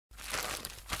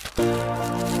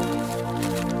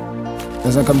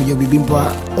doesn't come your baby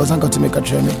or something to make a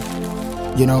training.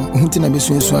 You know, hunting and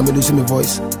missing so I'm losing my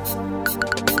voice.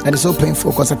 And it's so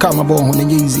painful because I can't my bone when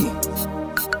easy.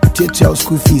 Teach your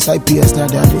school fees, IPS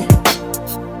that day.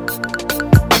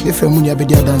 If you're money, be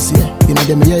there dancing. You know,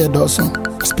 them here, Dawson.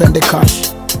 Spend the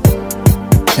cash.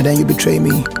 And then you betray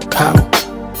me. How?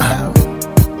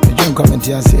 You don't comment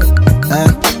here, say.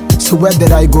 So where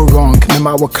did I go wrong? Me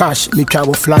our cash, me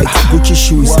travel flight, Gucci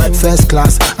shoes, first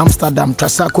class, Amsterdam,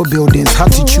 Sarkodie buildings.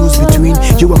 Had to choose between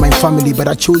you and my family, but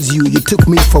I chose you. You took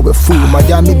me for a fool.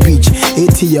 Miami Beach,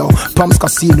 ATL, Palms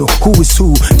Casino. Who is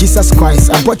who? Jesus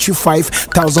Christ. I bought you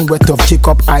 5,000 worth of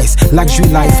Jacob ice. Luxury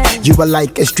life. You were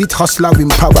like a street hustler in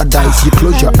paradise. You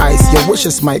close your eyes. Your wish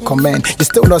is my command. You're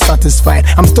still not satisfied.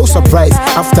 I'm still surprised.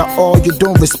 After all, you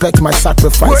don't respect my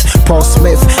sacrifice. Paul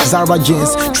Smith, Zara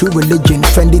jeans, True Religion,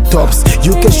 Fendi tops,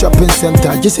 UK shopping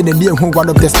center, just in the near home, one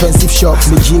of the expensive shops.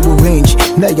 Me Jibu range,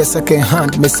 now you're second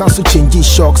hand. Me sound so change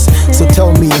shocks. So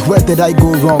tell me, where did I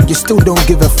go wrong? You still don't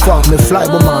give a fuck. Me fly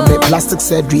woman, me plastic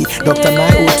surgery, Dr.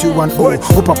 90210.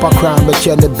 Oh papa crown, me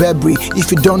chair the Burberry.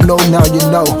 If you don't know now, you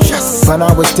know. But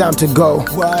now it's time to go.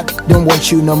 Don't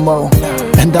want you no more.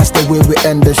 And that's the way we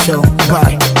end the show.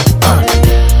 Bye.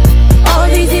 All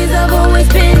these years I've always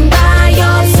been by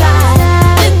your side.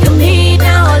 Look at me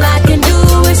now, all I can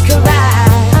do is cry.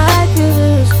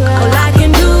 All I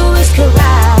can do is cry.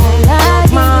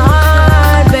 My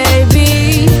heart,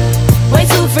 baby. Way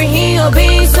too free, you'll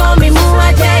be so me move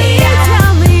a day.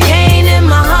 Pain in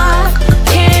my heart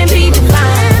can't be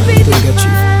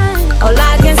defined. All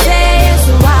I can say is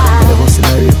why.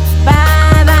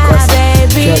 Bye bye,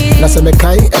 baby. Last time I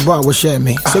came, a boy will share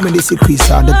me. So many secrets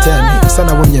are the tell me. Son,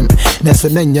 I want him. Next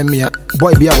one, me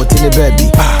boy be out in the baby.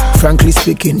 Frankly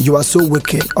speaking, you are so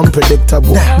wicked,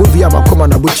 unpredictable. Movie I'm a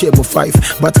common with table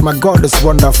 5, but my God is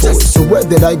wonderful. So where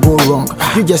did I go wrong?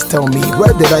 You just tell me,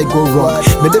 where did I go wrong?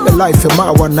 Me did my life in my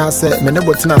one now said, me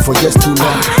never time for just too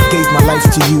long. Gave my life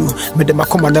to you, me did my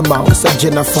common amount, said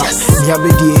Jennifer.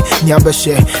 Nyabedi,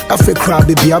 Nyabeshe, Afri crab,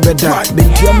 baby, Abeda, been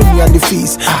me and the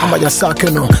fees. I'm a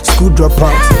Sakano, school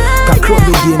dropout. Kakro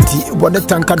BDNT, what the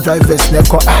tanker drivers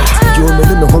never out. You me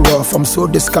me horror, I'm so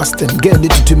disgusting. Get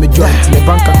it to me joint, the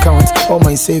bank account. All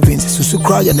my savings, Susu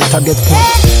cry and the target point.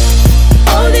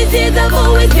 All these years I've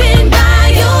always been by